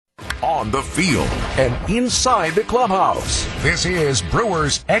on the field, and inside the clubhouse. This is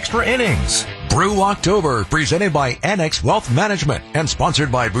Brewers Extra Innings. Brew October, presented by Annex Wealth Management and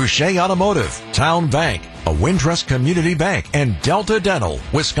sponsored by Boucher Automotive, Town Bank, a Wintrust Community Bank, and Delta Dental,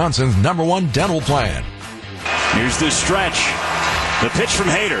 Wisconsin's #1 dental plan. Here's the stretch. The pitch from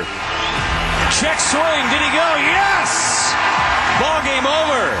Hader. Check swing. Did he go? Yes! Ball game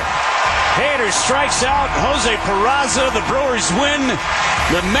over. Hader strikes out Jose Peraza. The Brewers win.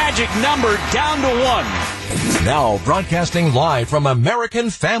 The magic number down to 1. Now broadcasting live from American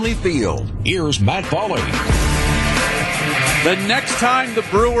Family Field, here's Matt Pauley. The next time the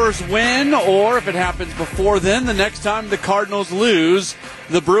Brewers win, or if it happens before then, the next time the Cardinals lose,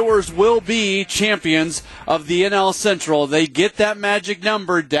 the Brewers will be champions of the NL Central. They get that magic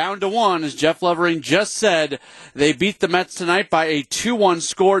number down to 1, as Jeff Levering just said. They beat the Mets tonight by a 2-1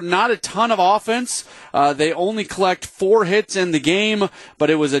 score. Not a ton of offense. They only collect 4 hits in the game,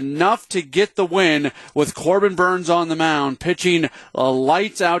 but it was enough to get the win with Corbin Burnes on the mound, pitching a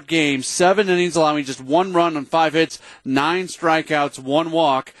lights-out game. 7 innings, allowing just 1 run on 5 hits, 9 strikeouts, 1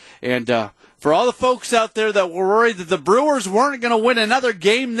 walk. And for all the folks out there that were worried that the Brewers weren't going to win another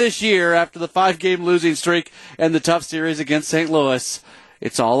game this year after the 5-game losing streak and the tough series against St. Louis,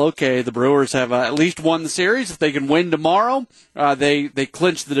 it's all okay. The Brewers have at least won the series. If they can win tomorrow, they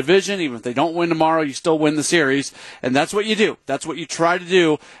clinch the division. Even if they don't win tomorrow, you still win the series. And that's what you do. That's what you try to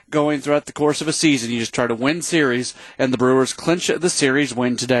do going throughout the course of a season. You just try to win series, and the Brewers clinch the series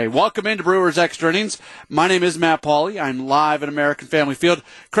win today. Welcome into Brewers Extra Innings. My name is Matt Pauley. I'm live at American Family Field.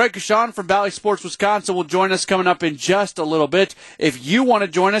 Craig Kashan from Valley Sports Wisconsin will join us coming up in just a little bit. If you want to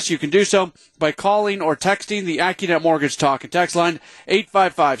join us, you can do so by calling or texting the AccuNet Mortgage Talk and Text line,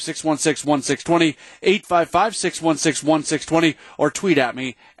 855-616-1620, 855-616-1620, or tweet at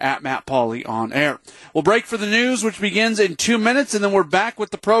me at Matt Pauley on air. We'll break for the news, which begins in 2 minutes, and then we're back with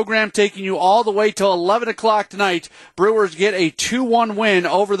the program taking you all the way till 11 o'clock tonight. Brewers get a 2-1 win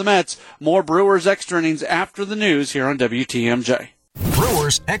over the Mets. More Brewers Extra Innings after the news here on WTMJ.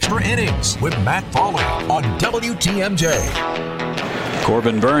 Brewers Extra Innings with Matt Pauley on WTMJ.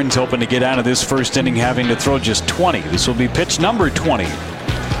 Corbin Burnes hoping to get out of this first inning having to throw just 20. This will be pitch number 20.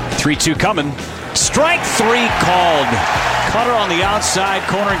 3-2 coming. Strike 3 called. Cutter on the outside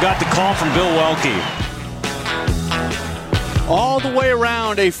corner, got the call from Bill Welke. All the way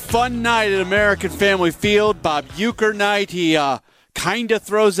around, a fun night at American Family Field. Bob Uecker night. He kind of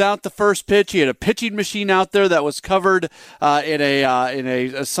throws out the first pitch. He had a pitching machine out there that was covered in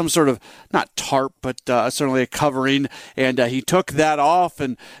a some sort of, not tarp, but certainly a covering, and he took that off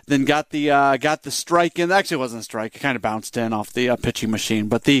and then got the strike in. Actually, it wasn't a strike; it kind of bounced in off the pitching machine.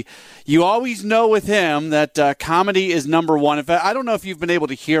 But you always know with him that comedy is number one. In fact, I don't know if you've been able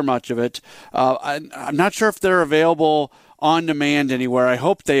to hear much of it. I'm not sure if they're available on demand anywhere. I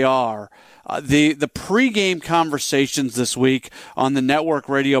hope they are. The pregame conversations this week on the network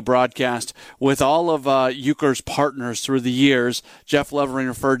radio broadcast with all of Uecker's partners through the years, Jeff Levering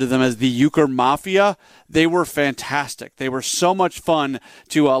referred to them as the Uecker Mafia. They were fantastic. They were so much fun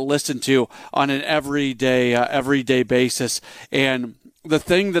to listen to on an everyday basis. And the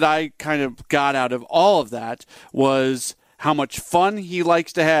thing that I kind of got out of all of that was how much fun he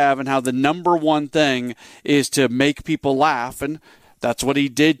likes to have and how the number one thing is to make people laugh. And that's what he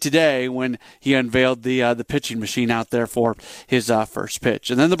did today when he unveiled the pitching machine out there for his first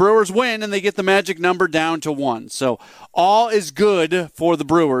pitch. And then the Brewers win, and they get the magic number down to 1. So all is good for the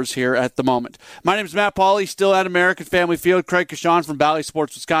Brewers here at the moment. My name is Matt Pauley, still at American Family Field. Craig Kashan from Valley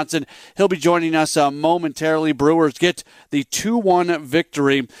Sports Wisconsin. He'll be joining us momentarily. Brewers get the 2-1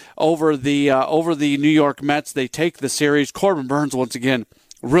 victory over the New York Mets. They take the series. Corbin Burnes, once again,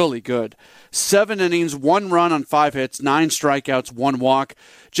 really good. 7 innings, 1 run on 5 hits, 9 strikeouts, 1 walk.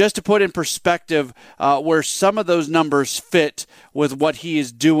 Just to put in perspective where some of those numbers fit with what he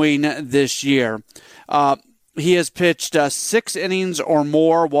is doing this year. He has pitched 6 innings or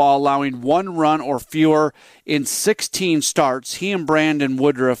more while allowing 1 run or fewer in 16 starts. He and Brandon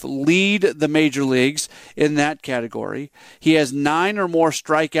Woodruff lead the major leagues in that category. He has 9 or more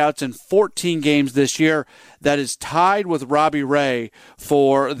strikeouts in 14 games this year. That is tied with Robbie Ray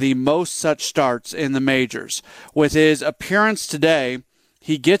for the most such starts in the majors. With his appearance today,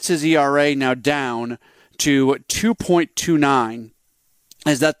 he gets his ERA now down to 2.29.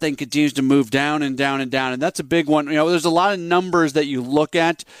 as that thing continues to move down and down and down. And that's a big one. You know, there's a lot of numbers that you look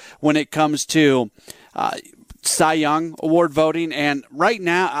at when it comes to Cy Young Award voting, and right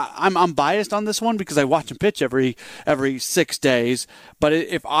now I'm biased on this one because I watch him pitch every 6 days. But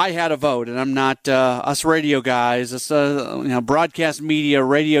if I had a vote, and I'm not us radio guys, us broadcast media,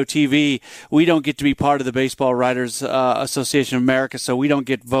 radio, TV, we don't get to be part of the Baseball Writers Association of America, so we don't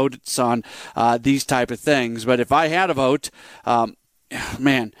get votes on these type of things. But if I had a vote.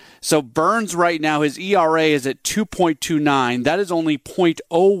 Man, so Burns right now, his ERA is at 2.29. That is only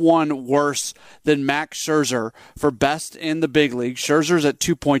 .01 worse than Max Scherzer for best in the big league. Scherzer's at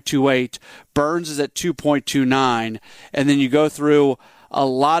 2.28. Burns is at 2.29. And then you go through a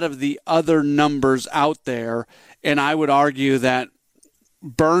lot of the other numbers out there, and I would argue that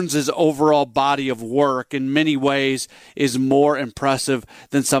Burns' overall body of work in many ways is more impressive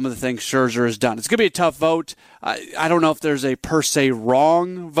than some of the things Scherzer has done. It's going to be a tough vote. I don't know if there's a per se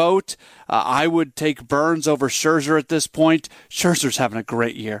wrong vote. I would take Burns over Scherzer at this point. Scherzer's having a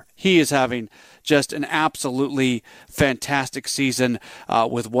great year. He is having just an absolutely fantastic season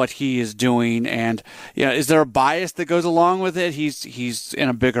with what he is doing. And is there a bias that goes along with it? He's in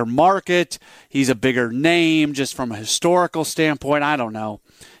a bigger market. He's a bigger name just from a historical standpoint. I don't know.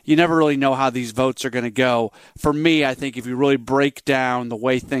 You never really know how these votes are going to go. For me, I think if you really break down the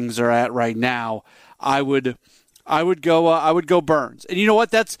way things are at right now, I would go Burns. And you know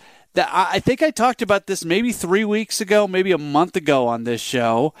what? I think I talked about this maybe 3 weeks ago, maybe a month ago on this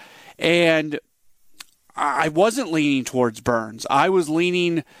show, and I wasn't leaning towards Burns. I was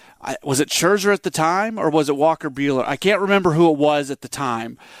leaning, was it Scherzer at the time, or was it Walker Buehler? I can't remember who it was at the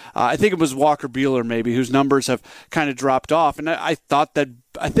time. I think it was Walker Buehler maybe, whose numbers have kind of dropped off. And I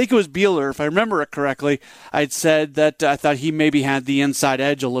think it was Buehler, if I remember it correctly. I'd said that I thought he maybe had the inside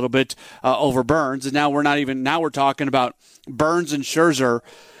edge a little bit over Burns. And now we're talking about Burns and Scherzer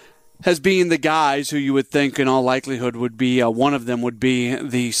as being the guys who you would think in all likelihood would be, one of them would be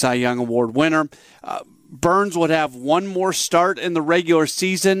the Cy Young Award winner. Burns would have one more start in the regular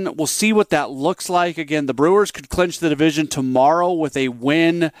season. We'll see what that looks like. Again, the Brewers could clinch the division tomorrow with a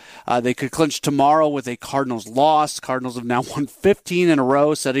win. They could clinch tomorrow with a Cardinals loss. Cardinals have now won 15 in a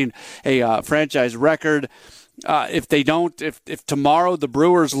row, setting a franchise record. If tomorrow the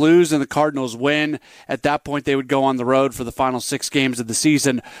Brewers lose and the Cardinals win, at that point they would go on the road for the final 6 games of the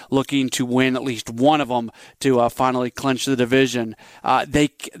season, looking to win at least one of them to finally clinch the division.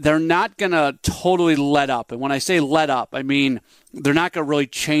 They're not going to totally let up. And when I say let up, I mean they're not going to really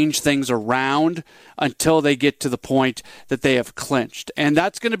change things around until they get to the point that they have clinched. And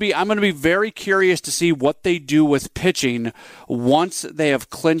I'm going to be very curious to see what they do with pitching once they have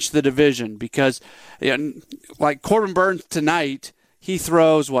clinched the division, because like Corbin Burns tonight, he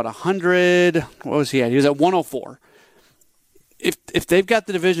throws 100, what was he at? He was at 104. If they've got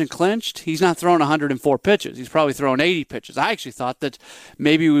the division clinched, he's not throwing 104 pitches. He's probably throwing 80 pitches. I actually thought that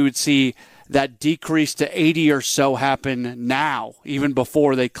maybe we would see that decrease to 80 or so happen now, even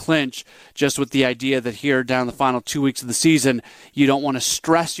before they clinch, just with the idea that here down the final 2 weeks of the season, you don't want to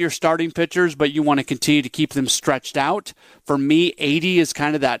stress your starting pitchers, but you want to continue to keep them stretched out. For me, 80 is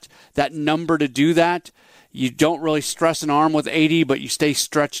kind of that number to do that. You don't really stress an arm with 80, but you stay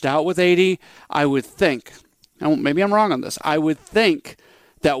stretched out with 80. I would think, maybe I'm wrong on this, I would think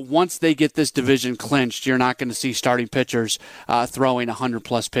that once they get this division clinched, you're not going to see starting pitchers throwing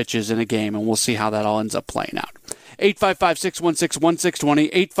 100-plus pitches in a game, and we'll see how that all ends up playing out.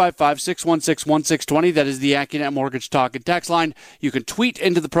 855-616-1620, 855-616-1620. That is the AccuNet Mortgage Talk and Text line. You can tweet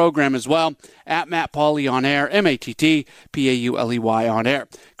into the program as well, at Matt Pauley on air, MattPauley on air.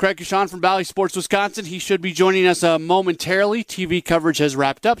 Craig Kashan from Valley Sports, Wisconsin. He should be joining us momentarily. TV coverage has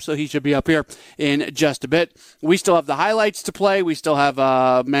wrapped up, so he should be up here in just a bit. We still have the highlights to play. We still have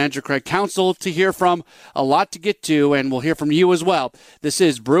manager Craig Counsell to hear from. A lot to get to, and we'll hear from you as well. This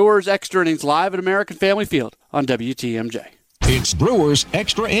is Brewers Extra Innings live at American Family Field on WTMJ. It's Brewers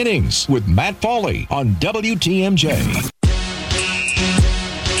Extra Innings with Matt Pauley on WTMJ.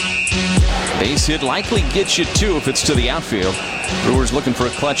 Base hit likely gets you 2 if it's to the outfield. Brewers looking for a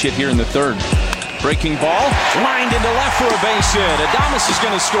clutch hit here in the 3rd. Breaking ball, lined into left for a base hit. Adames is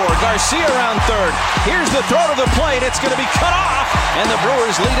going to score. Garcia around 3rd. Here's the throw to the plate. It's going to be cut off, and the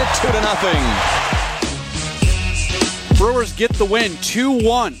Brewers lead it 2-0. Brewers get the win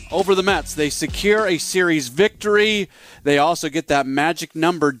 2-1 over the Mets. They secure a series victory. They also get that magic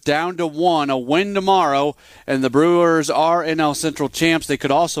number down to 1, a win tomorrow, and the Brewers are NL Central champs. They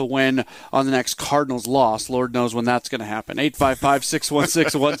could also win on the next Cardinals loss. Lord knows when that's going to happen.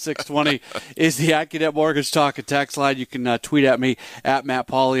 855-616-1620 is the AccuNet Mortgage Talk and Text line. You can tweet at me, at Matt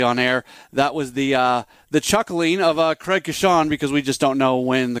Pauley on air. That was the chuckling of Craig Kashan, because we just don't know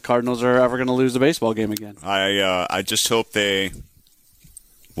when the Cardinals are ever going to lose a baseball game again. I just hope they,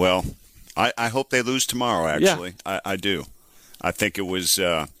 I hope they lose tomorrow, actually. Yeah. I do. I think it was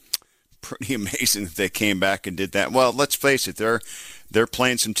pretty amazing that they came back and did that. Well, let's face it, they're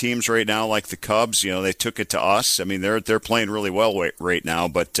playing some teams right now like the Cubs. They took it to us. I mean, they're playing really well right now,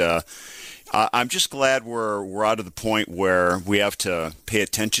 but I'm just glad we're out of the point where we have to pay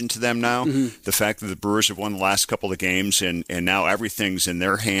attention to them now. Mm-hmm. The fact that the Brewers have won the last couple of games and now everything's in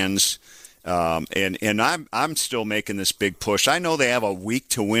their hands. And I'm still making this big push. I know they have a week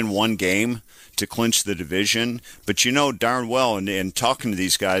to win one game to clinch the division, but darn well, and talking to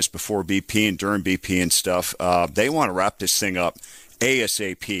these guys before BP and during BP and stuff, they want to wrap this thing up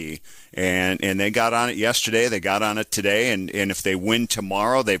ASAP. And they got on it yesterday. They got on it today. And if they win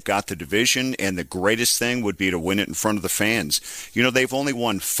tomorrow, they've got the division. And the greatest thing would be to win it in front of the fans. They've only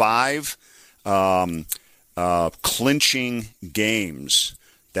won 5 clinching games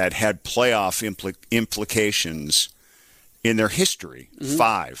that had playoff implications in their history,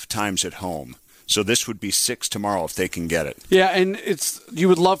 5 times at home. So this would be 6 tomorrow if they can get it. Yeah, and you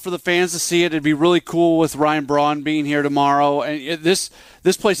would love for the fans to see it. It'd be really cool with Ryan Braun being here tomorrow. And this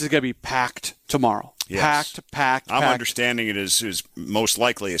place is going to be packed tomorrow. Yes. Packed. I'm understanding it is most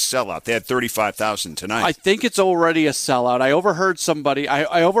likely a sellout. They had 35,000 tonight. I think it's already a sellout. I overheard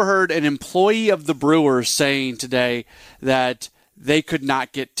I overheard an employee of the Brewers saying today that they could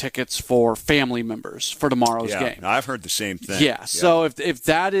not get tickets for family members for tomorrow's game. I've heard the same thing. Yeah, so if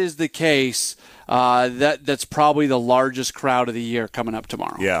that is the case, that's probably the largest crowd of the year coming up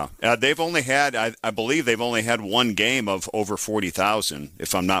tomorrow. Yeah, they've only had, I believe they've only had one game of over 40,000,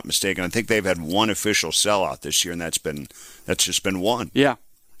 if I'm not mistaken. I think they've had one official sellout this year, and that's just been one. Yeah,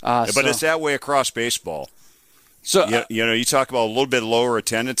 but it's that way across baseball. So you talk about a little bit lower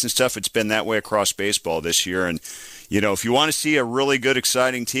attendance and stuff. It's been that way across baseball this year, and if you want to see a really good,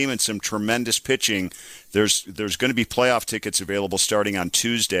 exciting team and some tremendous pitching, there's going to be playoff tickets available starting on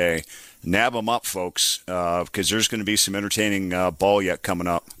Tuesday. Nab them up, folks, because there's going to be some entertaining ball yet coming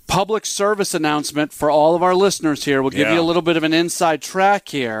up. Public service announcement for all of our listeners here. We'll give you a little bit of an inside track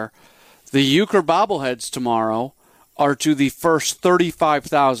here. The Euchre bobbleheads tomorrow are to the first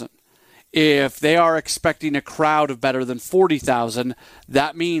 35,000. If they are expecting a crowd of better than 40,000,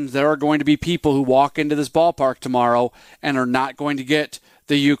 that means there are going to be people who walk into this ballpark tomorrow and are not going to get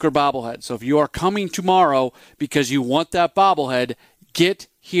the Euchre bobblehead. So if you are coming tomorrow because you want that bobblehead, get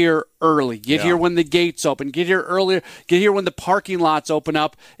here early. Get here when the gates open. Get here earlier. Get here when the parking lots open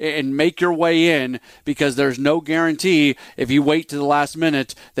up and make your way in, because there's no guarantee if you wait to the last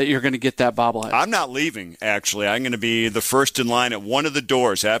minute that you're going to get that bobblehead. I'm not leaving, actually. I'm going to be the first in line at one of the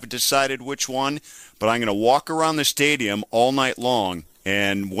doors. I haven't decided which one, but I'm going to walk around the stadium all night long.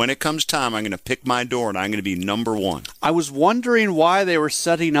 And when it comes time, I'm going to pick my door, and I'm going to be number 1. I was wondering why they were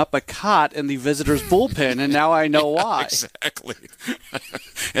setting up a cot in the visitors' bullpen, and now I know why. Exactly.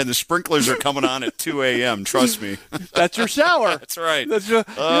 And the sprinklers are coming on at 2 a.m., trust me. That's your shower. That's right. You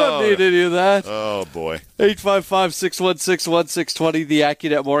don't need any of that. Oh, boy. 855-616-1620, the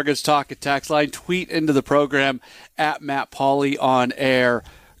AccuNet Mortgage Talk and Tax Line. Tweet into the program at Matt Pauley on air.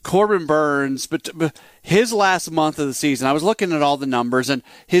 Corbin Burns, but his last month of the season, I was looking at all the numbers, and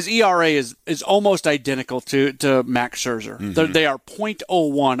his ERA is almost identical to Max Scherzer. Mm-hmm. They are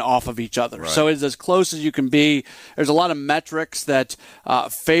 .01 off of each other. Right. So it's as close as you can be. There's a lot of metrics that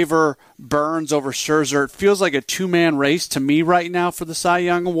favor Burns over Scherzer. It feels like a two-man race to me right now for the Cy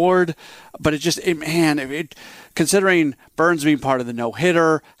Young Award, but considering Burns being part of the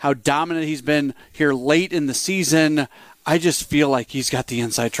no-hitter, how dominant he's been here late in the season, I just feel like he's got the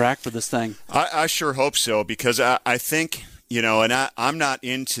inside track for this thing. I sure hope so, because I think, and I'm not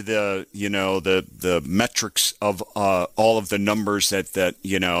into the metrics of all of the numbers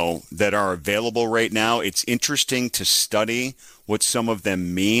that are available right now. It's interesting to study what some of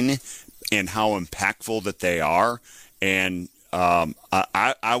them mean and how impactful that they are. And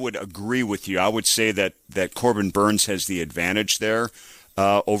I would agree with you. I would say that Corbin Burns has the advantage there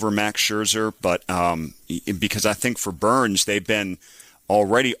over Max Scherzer, but because I think for Burns, they've been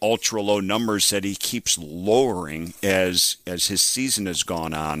already ultra low numbers that he keeps lowering as his season has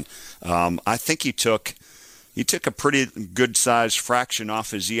gone on. I think he took a pretty good sized fraction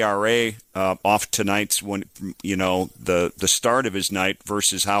off his ERA off tonight's when the start of his night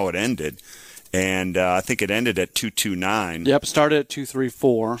versus how it ended. And I think it ended at 2.29. Yep, started at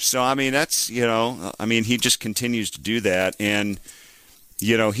 2.34. So I mean that's he just continues to do that. And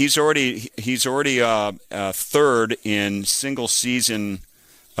he's already third in single season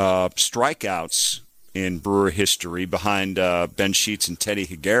strikeouts in Brewer history, behind Ben Sheets and Teddy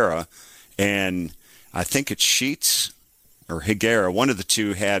Higuera. And I think it's Sheets or Higuera, one of the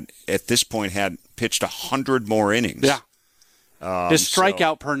two, had pitched 100 more innings. Yeah. His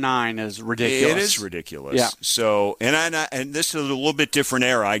strikeout per 9 is ridiculous. It is ridiculous. Yeah. So, and this is a little bit different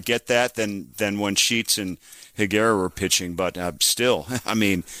era. I get that than when Sheets and Higuera were pitching, but still, I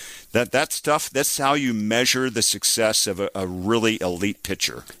mean, that stuff. That's how you measure the success of a really elite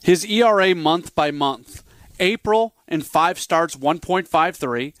pitcher. His ERA month by month. April in 5 starts,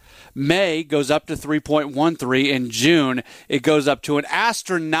 1.53. May goes up to 3.13. In June, it goes up to an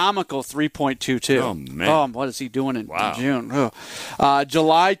astronomical 3.22. Oh, man. Oh, what is he doing in June?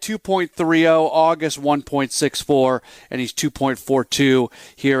 July, 2.30. August, 1.64. And he's 2.42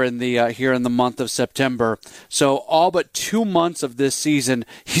 here in the month of September. So all but 2 months of this season,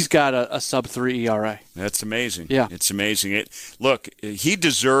 he's got a sub-3 ERA. That's amazing. Yeah. It's amazing. Look, he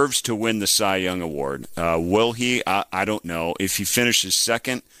deserves to win the Cy Young Award. Will he? I don't know. If he finishes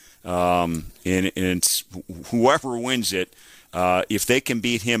second, and it's whoever wins it, if they can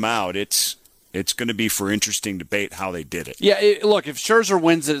beat him out, it's going to be for interesting debate how they did it. Yeah, look, if Scherzer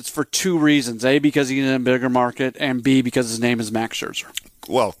wins it, it's for 2 reasons. A, because he's in a bigger market, and B, because his name is Max Scherzer.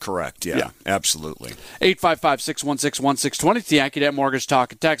 Well, correct. Yeah. Absolutely. 855-616-1620. It's the AccuNet Mortgage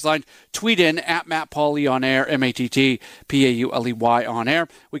Talk and Text line. Tweet in at Matt Pauley on air, MattPauley on air.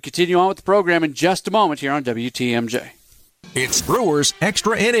 We continue on with the program in just a moment here on WTMJ. It's Brewers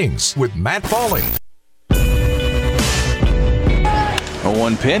Extra Innings with Matt Pauley.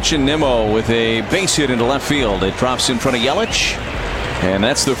 0-1 pitch, and Nimmo with a base hit into left field. It drops in front of Yelich, and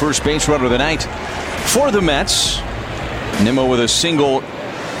that's the first base runner of the night for the Mets. Nimmo with a single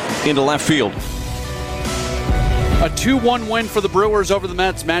into left field. A 2-1 win for the Brewers over the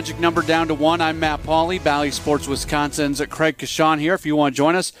Mets. Magic number down to 1. I'm Matt Pauley, Valley Sports Wisconsin's Craig Kashan here. If you want to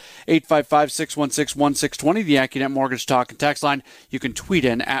join us, 855-616-1620, the AccuNet Mortgage Talk and Text line. You can tweet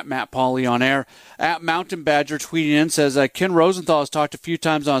in at Matt Pauley on air. At Mountain Badger tweeting in says, Ken Rosenthal has talked a few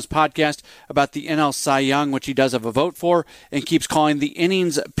times on his podcast about the NL Cy Young, which he does have a vote for, and keeps calling the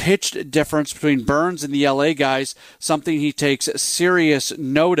innings pitched difference between Burns and the LA guys something he takes serious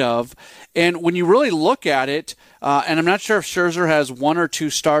note of. And when you really look at it, and I'm not sure if Scherzer has 1 or 2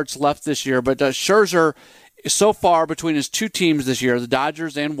 starts left this year, but Scherzer, so far between his 2 teams this year, the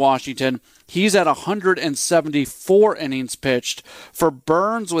Dodgers and Washington, he's at 174 innings pitched. For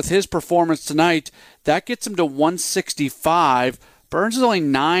Burns, with his performance tonight, that gets him to 165. Burns is only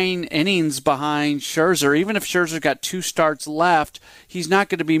 9 innings behind Scherzer. Even if Scherzer's got 2 starts left, he's not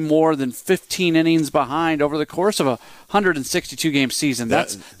going to be more than 15 innings behind over the course of a 162-game season.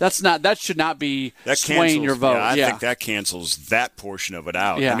 That should not be swaying your vote. I think that cancels that portion of it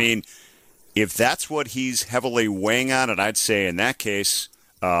out. Yeah. I mean, if that's what he's heavily weighing on it, I'd say in that case,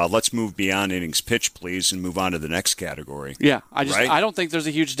 let's move beyond innings pitched, please, and move on to the next category. Yeah, I don't think there's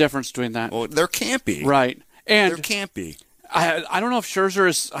a huge difference between that. Well, there can't be. Right. And there can't be. I don't know if Scherzer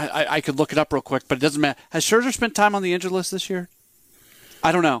is. I could look it up real quick, but it doesn't matter. Has Scherzer spent time on the injured list this year?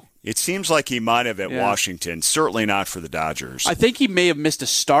 I don't know. It seems like he might have at Washington. Certainly not for the Dodgers. I think he may have missed a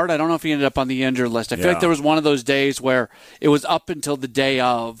start. I don't know if he ended up on the injured list. I feel like there was one of those days where it was up until the day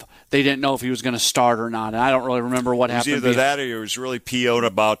of. They didn't know if he was going to start or not. And I don't really remember what happened. Either that or he was really PO'd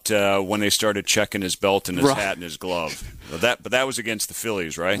about when they started checking his belt and his hat and his glove. But that was against the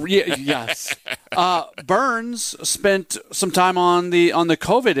Phillies, right? Yes. Burns spent some time on the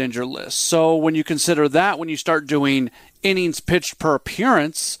COVID injured list. So when you consider that, when you start doing innings pitched per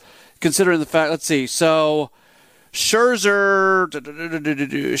appearance, considering the fact, let's see, so Scherzer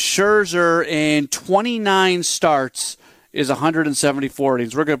in 29 starts is 174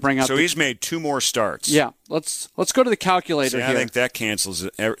 innings. We're going to bring out. So he's made 2 more starts. Yeah, let's go to the calculator here. I think that cancels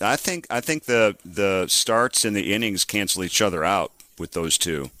it. I think the starts and the innings cancel each other out with those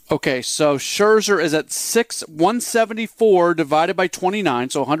 2. Okay, so Scherzer is at 174 divided by 29,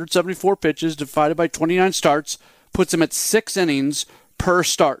 so 174 pitches divided by 29 starts puts him at 6 innings per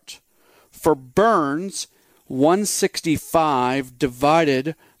start. For Burns, 165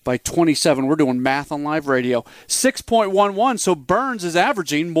 divided by 27. We're doing math on live radio. 6.11. So Burns is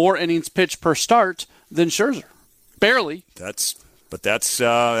averaging more innings pitched per start than Scherzer. Barely. That's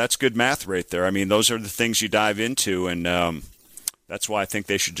good math right there. I mean, those are the things you dive into, and that's why I think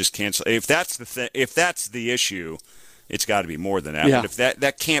they should just cancel. If that's the issue, it's got to be more than that. Yeah. But if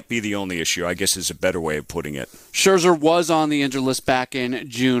that can't be the only issue, I guess is a better way of putting it. Scherzer was on the injured list back in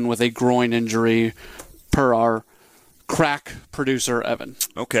June with a groin injury, per our crack producer Evan.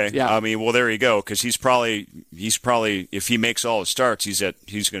 Okay. Yeah. I mean, well, there you go. Because he's probably if he makes all his starts, he's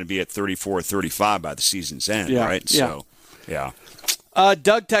going to be at 34 or 35 by the season's end. Yeah. Right. Yeah. So, yeah.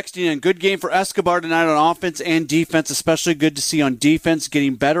 Doug texting in, good game for Escobar tonight on offense and defense, especially good to see on defense,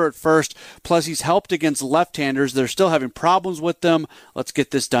 getting better at first. Plus, he's helped against left-handers. They're still having problems with them. Let's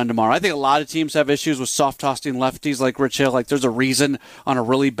get this done tomorrow. I think a lot of teams have issues with soft-tossing lefties like Rich Hill. Like, there's a reason on a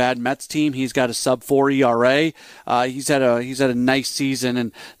really bad Mets team he's got a sub-4 ERA. He's had a nice season,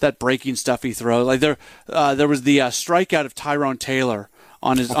 and that breaking stuff he throws. Like there was the strikeout of Tyrone Taylor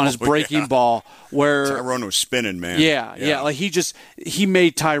on his breaking ball where Tyrone was spinning, man. Yeah. Like he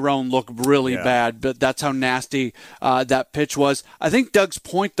made Tyrone look really bad, but that's how nasty that pitch was. I think Doug's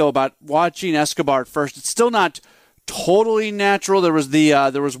point though about watching Escobar at first, it's still not totally natural. There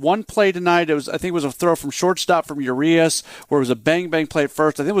was one play tonight. I think it was a throw from shortstop from Urias where it was a bang play at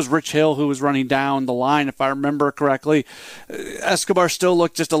first. I think it was Rich Hill who was running down the line, if I remember correctly. Escobar still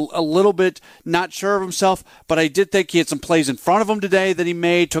looked just a little bit not sure of himself, but I did think he had some plays in front of him today that he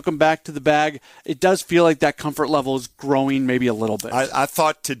made, took him back to the bag. It does feel like that comfort level is growing maybe a little bit. I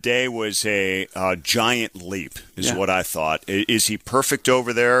thought today was a giant leap, is what I thought. Is he perfect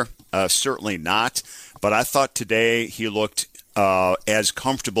over there? Certainly not. But I thought today he looked as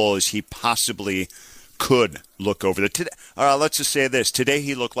comfortable as he possibly could look over there. Let's just say this. Today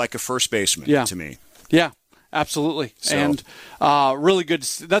he looked like a first baseman to me. Yeah, absolutely. So. And really good.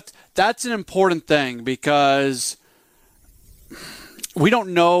 That's an important thing because we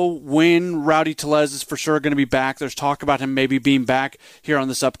don't know when Rowdy Tellez is for sure going to be back. There's talk about him maybe being back here on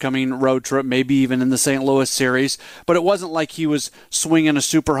this upcoming road trip, maybe even in the St. Louis series. But it wasn't like he was swinging a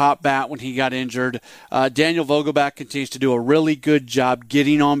super hot bat when he got injured. Daniel Vogelbach continues to do a really good job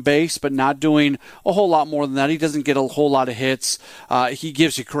getting on base, but not doing a whole lot more than that. He doesn't get a whole lot of hits. He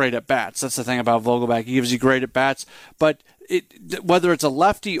gives you great at-bats. That's the thing about Vogelbach. He gives you great at-bats. But whether it's a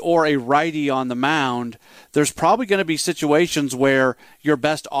lefty or a righty on the mound, there's probably going to be situations where your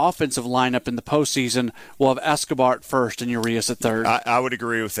best offensive lineup in the postseason will have Escobar at first and Urias at third. I would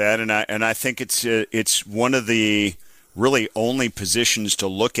agree with that, and I think it's one of the really only positions to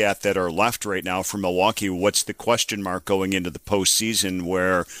look at that are left right now for Milwaukee. What's the question mark going into the postseason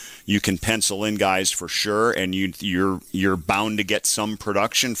where you can pencil in guys for sure and you're bound to get some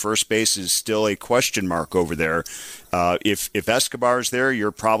production? First base is still a question mark over there. If Escobar's there,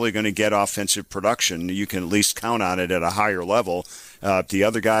 you're probably going to get offensive production. You can at least count on it at a higher level. The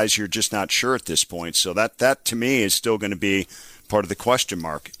other guys, you're just not sure at this point. So that to me is still going to be part of the question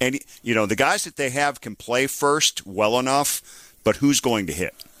mark. And, the guys that they have can play first well enough, but who's going to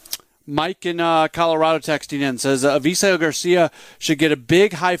hit? Mike in Colorado texting in says Avisail Garcia should get a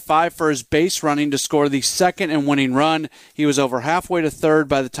big high five for his base running to score the second and winning run. He was over halfway to third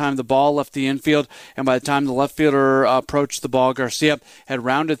by the time the ball left the infield, and by the time the left fielder approached the ball, Garcia had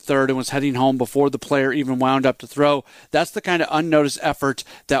rounded third and was heading home before the player even wound up to throw. That's the kind of unnoticed effort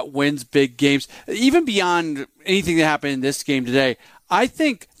that wins big games. Even beyond anything that happened in this game today, I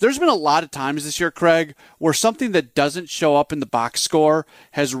think there's been a lot of times this year, Craig, where something that doesn't show up in the box score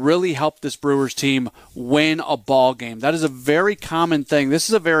has really helped this Brewers team win a ball game. That is a very common thing. This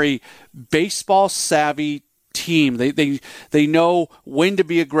is a very baseball-savvy team. They know when to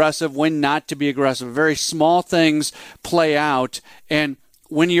be aggressive, when not to be aggressive. Very small things play out, and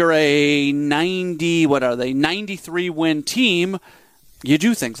when you're a 93-win team, you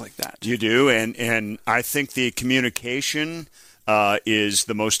do things like that. You do, and I think the communication is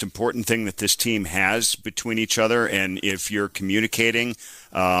the most important thing that this team has between each other. And if you're communicating,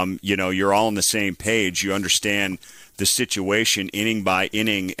 you're all on the same page. You understand the situation inning by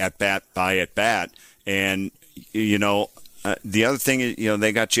inning, at bat by at bat. And, the other thing is,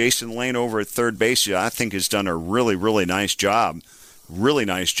 they got Jason Lane over at third base. I think has done a really, really nice job. Really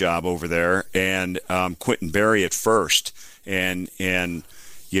nice job over there. And Quentin Berry at first. And when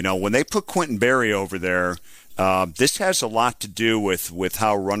they put Quentin Berry over there, this has a lot to do with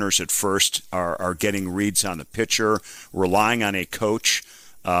how runners at first are getting reads on the pitcher, relying on a coach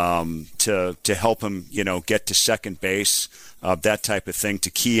to help him, get to second base, that type of thing,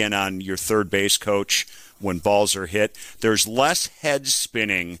 to key in on your third base coach when balls are hit. There's less head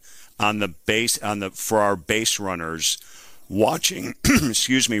spinning on the base for our base runners watching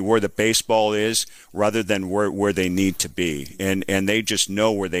where the baseball is rather than where they need to be. And they just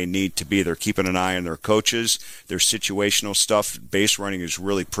know where they need to be. They're keeping an eye on their coaches, their situational stuff. Base running is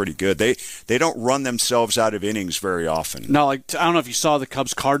really pretty good. They don't run themselves out of innings very often. No, I don't know if you saw the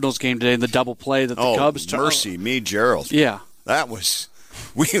Cubs-Cardinals game today and the double play that the Cubs... mercy me, Gerald. Yeah. That was...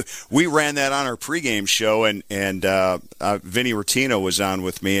 We ran that on our pregame show, and Vinny Rotino was on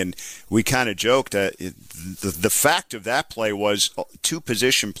with me, and we kind of joked. The fact of that play was only two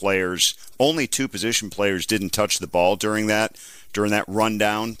position players didn't touch the ball during that during that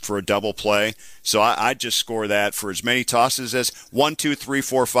rundown for a double play. So I'd just score that for as many tosses as 1, 2, 3,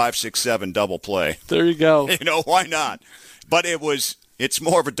 4, 5, 6, 7 double play. There you go. Why not? But it's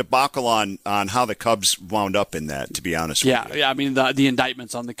more of a debacle on how the Cubs wound up in that, to be honest with you. Yeah, I mean, the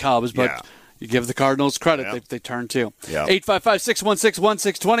indictments on the Cubs, but you give the Cardinals credit. They turn too.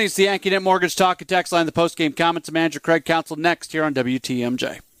 855-616-1620 is the YankeeNet Mortgage Talk and Text line. The post-game comments of Manager Craig Counsell next here on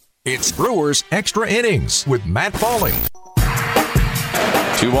WTMJ. It's Brewers Extra Innings with Matt Pauley.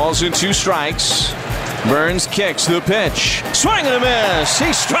 2 balls and 2 strikes. Burns kicks the pitch. Swing and a miss.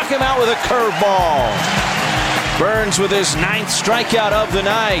 He struck him out with a curveball. Burns with his 9th strikeout of the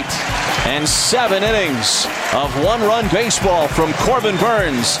night. And 7 innings of 1-run baseball from Corbin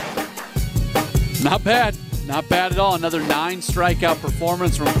Burns. Not bad. Not bad at all. Another 9 strikeout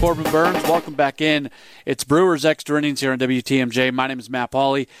performance from Corbin Burns. Welcome back in. It's Brewers Extra Innings here on WTMJ. My name is Matt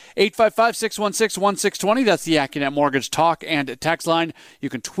Pauley. 855-616-1620. That's the YankeeNet Mortgage Talk and Text line. You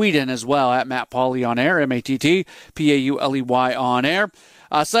can tweet in as well at Matt Pauley on air, MattPauley on air.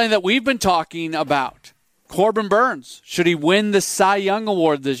 Something that we've been talking about. Corbin Burns, should he win the Cy Young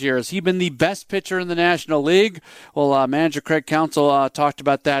Award this year? Has he been the best pitcher in the National League? Well, Manager Craig Counsell talked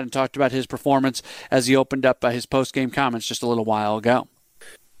about that and talked about his performance as he opened up his post-game comments just a little while ago.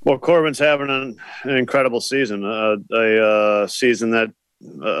 Well, Corbin's having an incredible season, a season that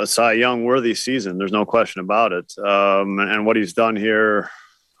a Cy Young worthy season. There's no question about it. And what he's done here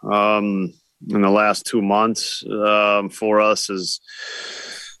in the last 2 months for us is,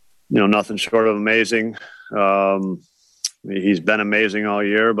 nothing short of amazing. He's been amazing all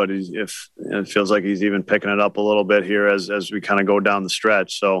year, but it feels like he's even picking it up a little bit here as we kind of go down the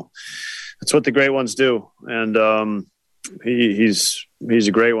stretch. So that's what the great ones do. And he's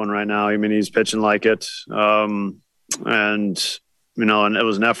a great one right now. I mean, he's pitching like it. And it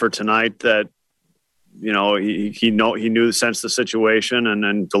was an effort tonight that, he knew sensed the situation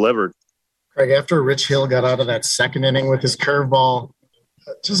and delivered. Craig, after Rich Hill got out of that second inning with his curveball,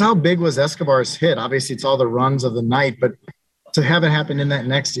 just how big was Escobar's hit? Obviously, it's all the runs of the night, but to have it happen in that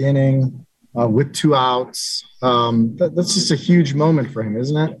next inning with 2 outs, that's just a huge moment for him,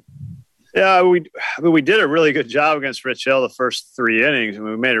 isn't it? Yeah, we did a really good job against Rich Hill the first 3 innings.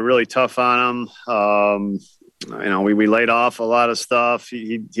 We made it really tough on him. We laid off a lot of stuff.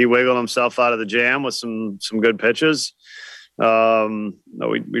 He wiggled himself out of the jam with some good pitches. We ran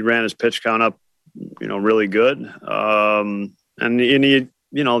his pitch count up, really good. And you need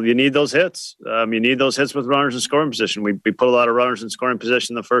those hits. You need those hits with runners in scoring position. We put a lot of runners in scoring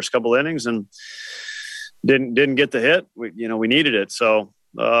position the first couple innings and didn't get the hit. We needed it. So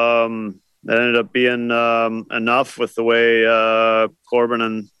that ended up being enough with the way Corbin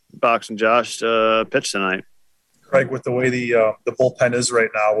and Box and Josh pitched tonight. Craig, with the way the bullpen is right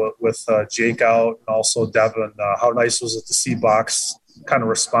now with Jake out and also Devin, how nice was it to see Box kind of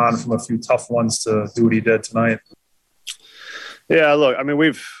respond from a few tough ones to do what he did tonight? Yeah, look, I mean,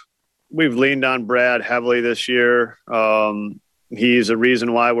 we've leaned on Brad heavily this year. He's a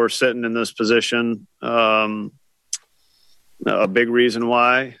reason why we're sitting in this position, a big reason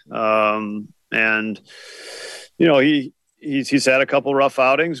why. He's had a couple rough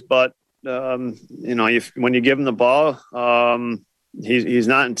outings, but when you give him the ball, he's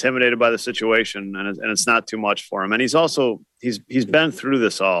not intimidated by the situation, and it's not too much for him. And he's been through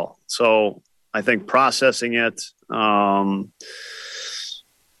this all, so I think processing it.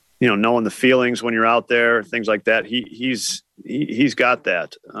 Knowing the feelings when you're out there, things like that. He's got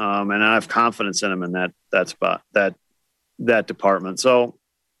that, and I have confidence in him in that spot, that department. So,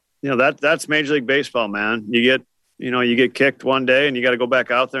 that's Major League Baseball, man. You get kicked one day, and you got to go back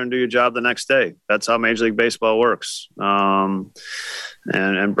out there and do your job the next day. That's how Major League Baseball works. And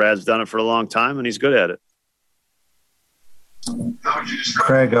Brad's done it for a long time, and he's good at it.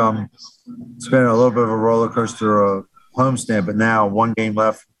 Craig, it's been a little bit of a roller coaster homestand, but now 1 game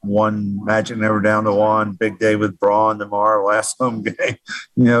left, 1 Magic never down to 1. Big day with Braun tomorrow, last home game.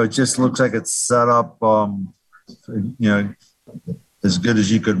 It just looks like it's set up, as good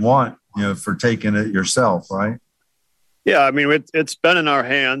as you could want, for taking it yourself, right? Yeah, I mean, it's been in our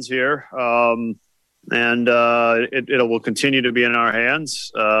hands here, and it will continue to be in our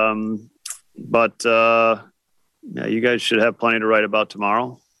hands. But you guys should have plenty to write about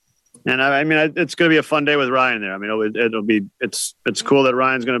tomorrow. And I mean, it's going to be a fun day with Ryan there. I mean, it's cool that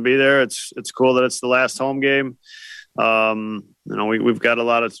Ryan's going to be there. It's cool that it's the last home game. We've got a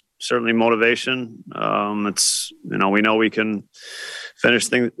lot of certainly motivation. We know we can finish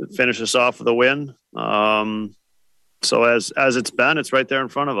this off with a win. So as it's right there in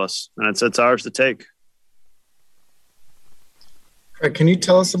front of us, and it's ours to take. Craig, can you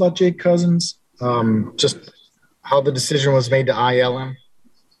tell us about Jake Cousins? Just how the decision was made to IL him?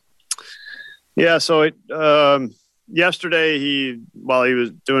 Yeah, so yesterday while he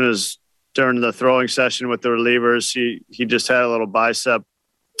was during the throwing session with the relievers, he just had a little bicep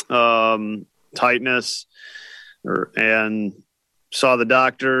tightness, and saw the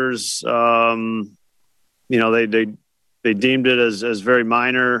doctors. They deemed it as very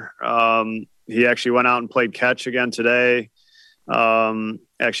minor. He actually went out and played catch again today.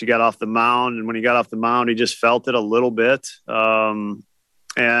 Actually got off the mound, and when he got off the mound, he just felt it a little bit.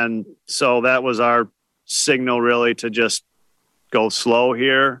 And so that was our signal really to just go slow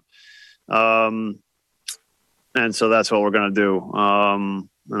here. And so that's what we're going to do.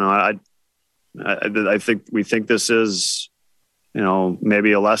 I think this is,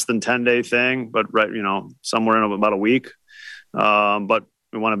 maybe a less than 10-day thing, but somewhere in about a week. But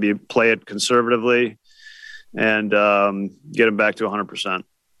we want to play it conservatively and get him back to 100%.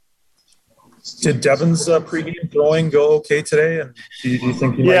 Did Devin's pregame throwing go okay today? And do you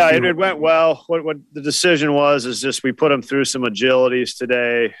think he might it went well. What the decision was is just we put him through some agilities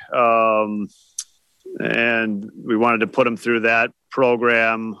today, and we wanted to put him through that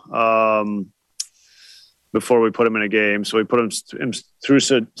program before we put him in a game. So we put him through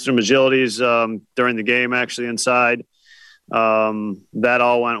some agilities during the game, actually inside. That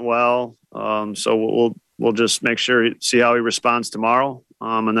all went well. So we'll just make sure see how he responds tomorrow,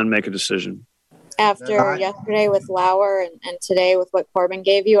 and then make a decision. After yesterday with Lauer and today with what Corbin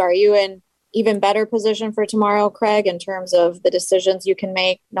gave you, are you in even better position for tomorrow, Craig, in terms of the decisions you can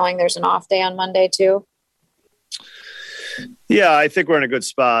make, knowing there's an off day on Monday too? Yeah, I think we're in a good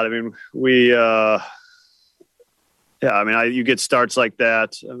spot. I mean, you get starts like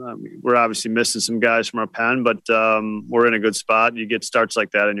that. We're obviously missing some guys from our pen, but we're in a good spot. You get starts like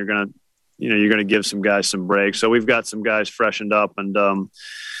that, and you're going to give some guys some breaks. So we've got some guys freshened up, and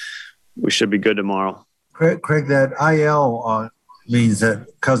we should be good tomorrow. Craig, that IL means that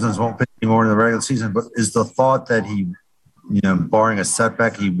Cousins won't pitch anymore in the regular season, but is the thought that he, barring a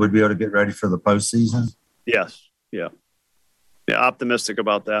setback, he would be able to get ready for the postseason? Yes. Yeah, optimistic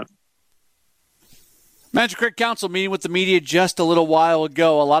about that. Magic Creek Council meeting with the media just a little while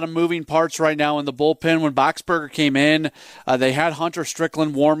ago. A lot of moving parts right now in the bullpen. When Boxberger came in, they had Hunter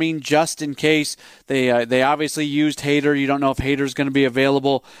Strickland warming just in case. They obviously used Hader. You don't know if Hader's going to be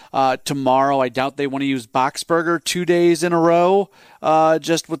available tomorrow. I doubt they want to use Boxberger 2 days in a row,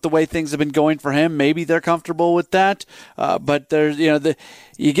 just with the way things have been going for him. Maybe they're comfortable with that. But there's,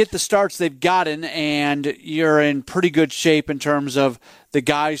 you get the starts they've gotten, and you're in pretty good shape in terms of the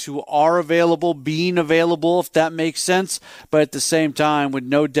guys who are available being available, if that makes sense. But at the same time, with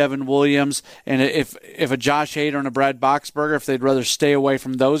no Devin Williams, and if a Josh Hader and a Brad Boxberger, if they'd rather stay away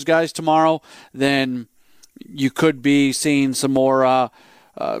from those guys tomorrow, then you could be seeing some more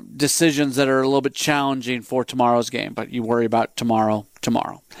decisions that are a little bit challenging for tomorrow's game. But you worry about tomorrow.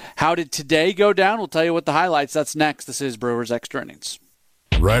 How did today go down? We'll tell you what the highlights. That's next. This is Brewers Extra Innings.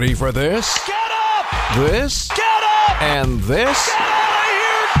 Ready for this? Get up! This? Get up! And this? Get out of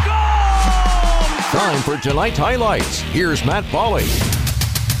here! Go! Time for tonight's highlights. Here's Matt Pauley.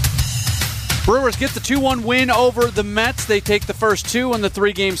 Brewers get the 2-1 win over the Mets. They take the first two in the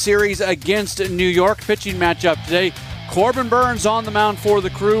three-game series against New York. Pitching matchup today, Corbin Burns on the mound for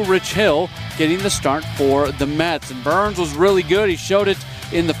the Crew. Rich Hill getting the start for the Mets. And Burns was really good. He showed it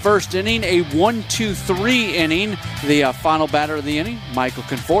in the first inning, a 1-2-3 inning. The final batter of the inning, Michael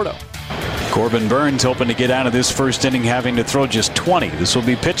Conforto. Corbin Burns hoping to get out of this first inning having to throw just 20. This will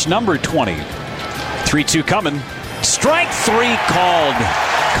be pitch number 20. 3-2 coming. Strike three called.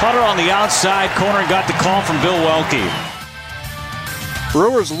 Cutter on the outside corner, got the call from Bill Welke.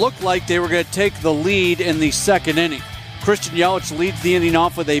 Brewers looked like they were going to take the lead in the second inning. Christian Yelich leads the inning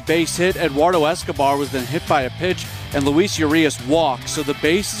off with a base hit. Eduardo Escobar was then hit by a pitch, and Luis Urias walked. So the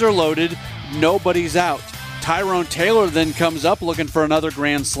bases are loaded. Nobody's out. Tyrone Taylor then comes up looking for another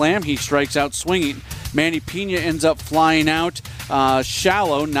grand slam. He strikes out swinging. Manny Pena ends up flying out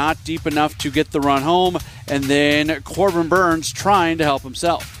shallow, not deep enough to get the run home. And then Corbin Burns trying to help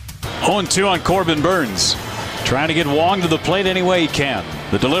himself. 0-2 on Corbin Burns. Trying to get Wong to the plate any way he can.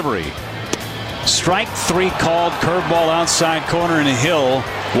 The delivery. Strike three called. Curveball outside corner, and Hill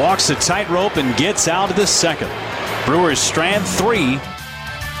walks the tightrope and gets out of the second. Brewers strand three.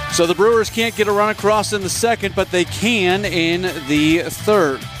 So the Brewers can't get a run across in the second, but they can in the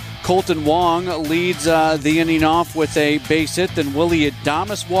third. Colton Wong leads the inning off with a base hit. Then Willie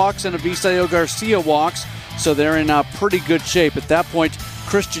Adames walks and Avisail Garcia walks. So they're in pretty good shape. At that point,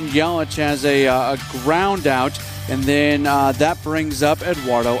 Christian Yelich has a ground out. And then that brings up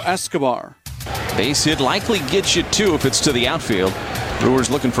Eduardo Escobar. Base hit likely gets you two if it's to the outfield. Brewers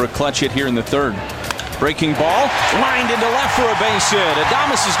looking for a clutch hit here in the third. Breaking ball, lined into left for a base hit.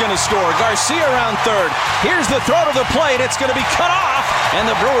 Adames is going to score. Garcia around third. Here's the throw to the plate. It's going to be cut off, and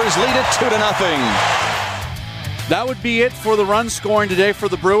the Brewers lead it 2-0. That would be it for the run scoring today for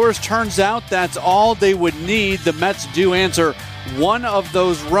the Brewers. Turns out that's all they would need. The Mets do answer one of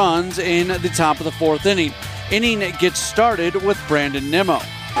those runs in the top of the fourth inning. Inning gets started with Brandon Nimmo.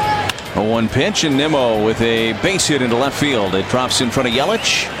 A 1 pitch, and Nimmo with a base hit into left field. It drops in front of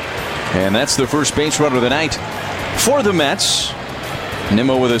Yelich, and that's the first base runner of the night for the Mets.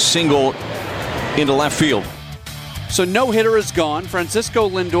 Nimmo with a single into left field. So no hitter is gone. Francisco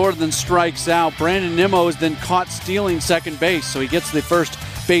Lindor then strikes out. Brandon Nimmo is then caught stealing second base, so he gets the first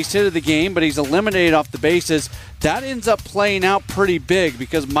base hit of the game, but he's eliminated off the bases. That ends up playing out pretty big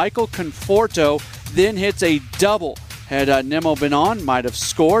because Michael Conforto then hits a double. Had Nimmo been on, might have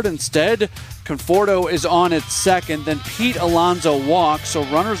scored. Instead, Conforto is on at second. Then Pete Alonso walks, so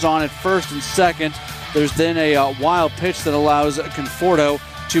runners on at first and second. There's then a wild pitch that allows Conforto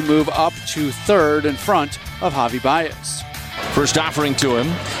to move up to third in front of Javi Baez. First offering to him,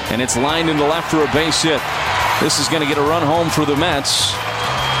 and it's lined into left for a base hit. This is going to get a run home for the Mets.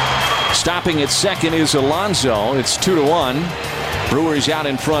 Stopping at second is Alonso. It's 2-1. Brewers out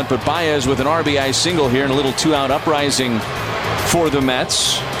in front, but Baez with an RBI single here and a little two-out uprising for the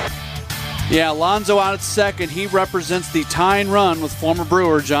Mets. Yeah, Alonso out at second. He represents the tying run with former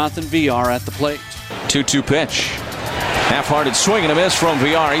Brewer Jonathan Villar at the plate. 2-2 pitch. Half-hearted swing and a miss from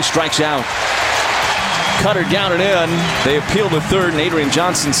Villar. He strikes out. Cutter down and in. They appeal to third, and Adrian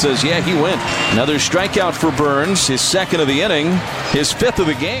Johnson says, yeah, he went. Another strikeout for Burns, his second of the inning, his fifth of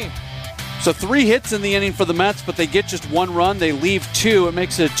the game. So 3 hits in the inning for the Mets, but they get just 1 run. They leave 2. It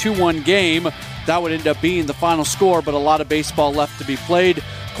makes it a 2-1 game. That would end up being the final score, but a lot of baseball left to be played.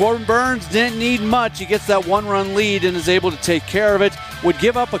 Corbin Burns didn't need much. He gets that 1-run lead and is able to take care of it. Would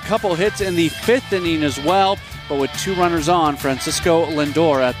give up a couple hits in the 5th inning as well, but with 2 runners on, Francisco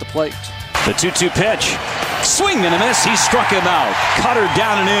Lindor at the plate. The 2-2 pitch. Swing and a miss. He struck him out. Cutter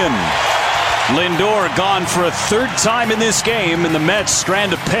down and in. Lindor gone for a 3rd time in this game, and the Mets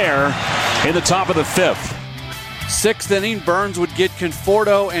strand a pair in the top of the 5th. 6th inning, Burns would get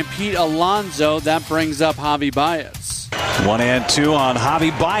Conforto and Pete Alonso. That brings up Javi Baez. 1-2 on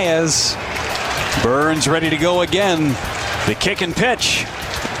Javi Baez. Burns ready to go again. The kick and pitch.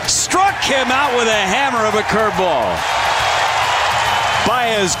 Struck him out with a hammer of a curveball.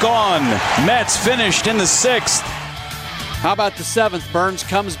 Baez gone. Mets finished in the 6th. How about the 7th? Burns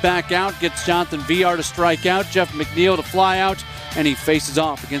comes back out, gets Jonathan Villar to strike out, Jeff McNeil to fly out, and he faces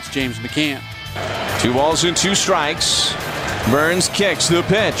off against James McCann. 2 balls and 2 strikes. Burns kicks the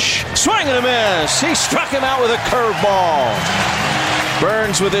pitch. Swing and a miss. He struck him out with a curveball.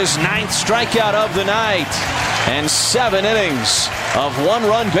 Burns with his 9th strikeout of the night. And 7 innings of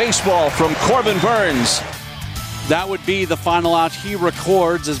 1-run baseball from Corbin Burns. That would be the final out he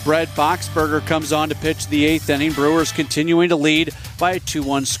records as Brett Boxberger comes on to pitch the 8th inning. Brewers continuing to lead by a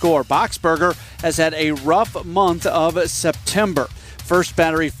 2-1 score. Boxberger has had a rough month of September. First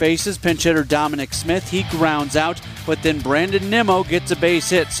batter he faces pinch hitter Dominic Smith. He grounds out, but then Brandon Nimmo gets a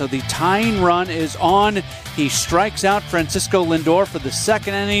base hit. So the tying run is on. He strikes out Francisco Lindor for the 2nd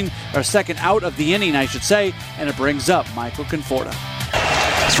inning, or 2nd out of the inning, I should say, and it brings up Michael Conforto.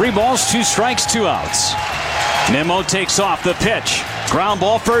 3 balls, 2 strikes, 2 outs. Nimmo takes off the pitch. Ground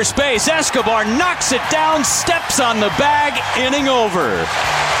ball first base. Escobar knocks it down, steps on the bag, inning over.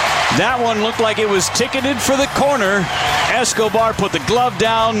 That one looked like it was ticketed for the corner. Escobar put the glove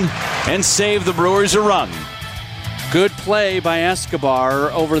down and saved the Brewers a run. Good play by Escobar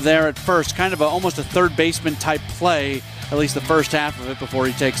over there at first. Kind of almost a third baseman type play, at least the first half of it, before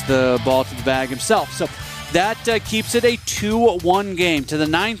he takes the ball to the bag himself. So that keeps it a 2-1 game. To the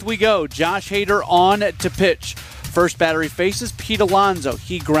 9th we go. Josh Hader on to pitch. First batter he faces Pete Alonso.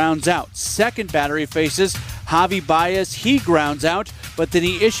 He grounds out. Second batter he faces Javi Baez. He grounds out, but then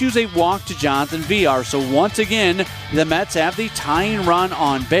he issues a walk to Jonathan Villar. So once again, the Mets have the tying run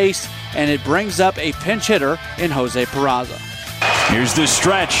on base, and it brings up a pinch hitter in Jose Peraza. Here's the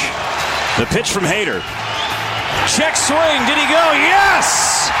stretch. The pitch from Hader. Check swing. Did he go?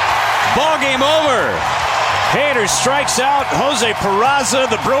 Yes! Ball game over. Hader strikes out Jose Peraza.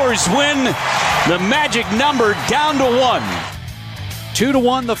 The Brewers win. The magic number down to 1.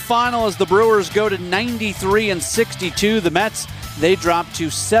 2-1 the final as the Brewers go to 93-62. The Mets, they drop to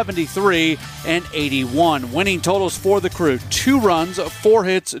 73-81. Winning totals for the Crew: 2 runs, 4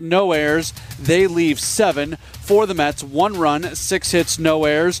 hits, no errors. They leave 7. For the Mets, 1 run, 6 hits, no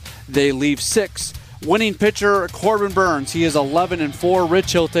errors. They leave 6. Winning pitcher Corbin Burns, he is 11-4.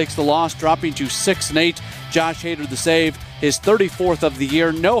 Rich Hill takes the loss, dropping to 6-8. Josh Hader the save, his 34th of the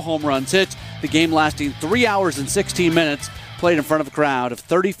year. No home runs hit. The game lasting 3 hours and 16 minutes, played in front of a crowd of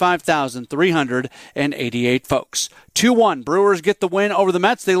 35,388 folks. 2-1, Brewers get the win over the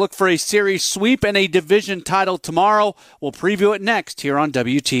Mets. They look for a series sweep and a division title tomorrow. We'll preview it next here on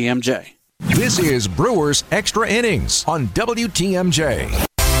WTMJ. This is Brewers Extra Innings on WTMJ.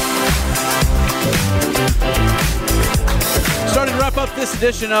 Starting to wrap up this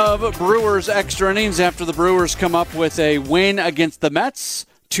edition of Brewers Extra Innings after the Brewers come up with a win against the Mets,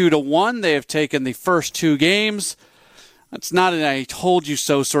 2-1. They have taken the first 2 games. It's not an I told you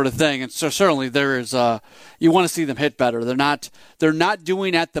so sort of thing. And so certainly there is you want to see them hit better. They're not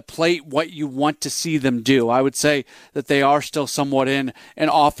doing at the plate what you want to see them do. I would say that they are still somewhat in an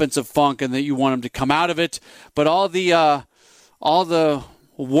offensive funk and that you want them to come out of it. But all the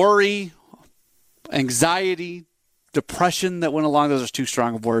worry, anxiety, depression that went along, those are too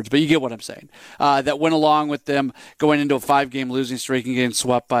strong of words, but you get what I'm saying, that went along with them going into a 5-game losing streak and getting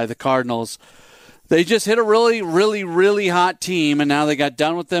swept by the Cardinals. They just hit a really, really, really hot team, and now they got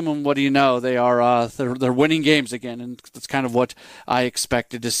done with them, and what do you know? They are they're winning games again, and that's kind of what I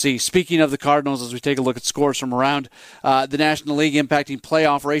expected to see. Speaking of the Cardinals, as we take a look at scores from around the National League impacting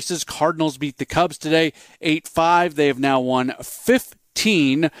playoff races, Cardinals beat the Cubs today 8-5. They have now won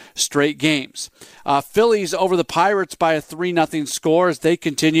 15 straight games. Phillies over the Pirates by a 3-0 score as they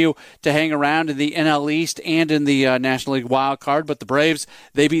continue to hang around in the NL East and in the National League wild card. But the Braves,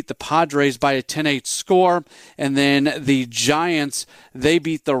 they beat the Padres by a 10-8 score. And then the Giants, they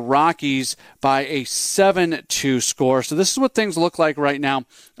beat the Rockies by a 7-2 score. So this is what things look like right now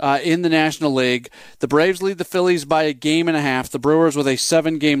in the National League. The Braves lead the Phillies by a 1.5 games. The Brewers with a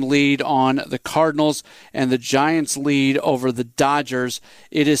 7-game lead on the Cardinals, and the Giants lead over the Dodgers.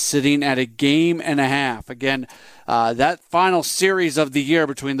 It is sitting at a 1.5 games. Again, that final series of the year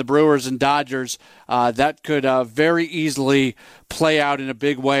between the Brewers and Dodgers, that could very easily play out in a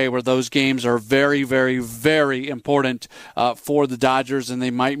big way where those games are very, very, very important for the Dodgers, and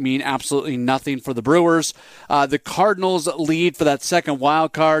they might mean absolutely nothing for the Brewers. The Cardinals lead for that second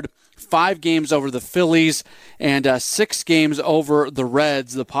wild card. 5 games over the Phillies and 6 games over the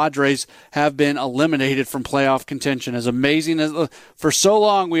Reds. The Padres have been eliminated from playoff contention. As amazing as for so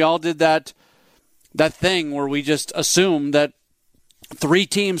long we all did that thing where we just assumed that 3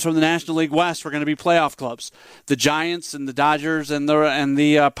 teams from the National League West were going to be playoff clubs: the Giants and the Dodgers and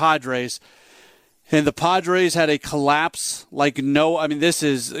the Padres. And the Padres had a collapse like no. I mean, this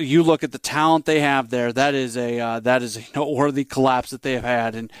is, you look at the talent they have there. That is a noteworthy collapse that they have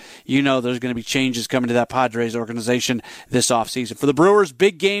had, and you know there's going to be changes coming to that Padres organization this offseason. For the Brewers,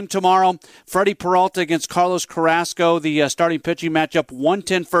 big game tomorrow. Freddie Peralta against Carlos Carrasco, the starting pitching matchup.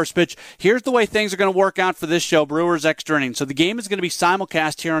 1:10 first pitch. Here's the way things are going to work out for this show, Brewers Extra Innings. So the game is going to be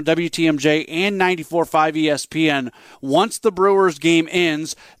simulcast here on WTMJ and 94.5 ESPN. Once the Brewers game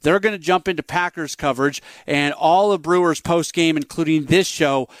ends, they're going to jump into Packers coverage, and all of Brewers post-game, including this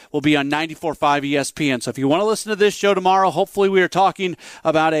show, will be on 94.5 ESPN. So if you want to listen to this show tomorrow, hopefully we are talking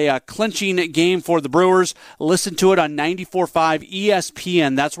about a clinching game for the Brewers. Listen to it on 94.5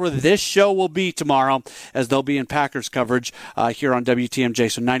 ESPN. That's where this show will be tomorrow, as they'll be in Packers coverage here on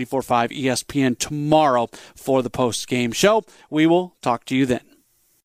WTMJ. So 94.5 ESPN tomorrow for the post-game show. We will talk to you then.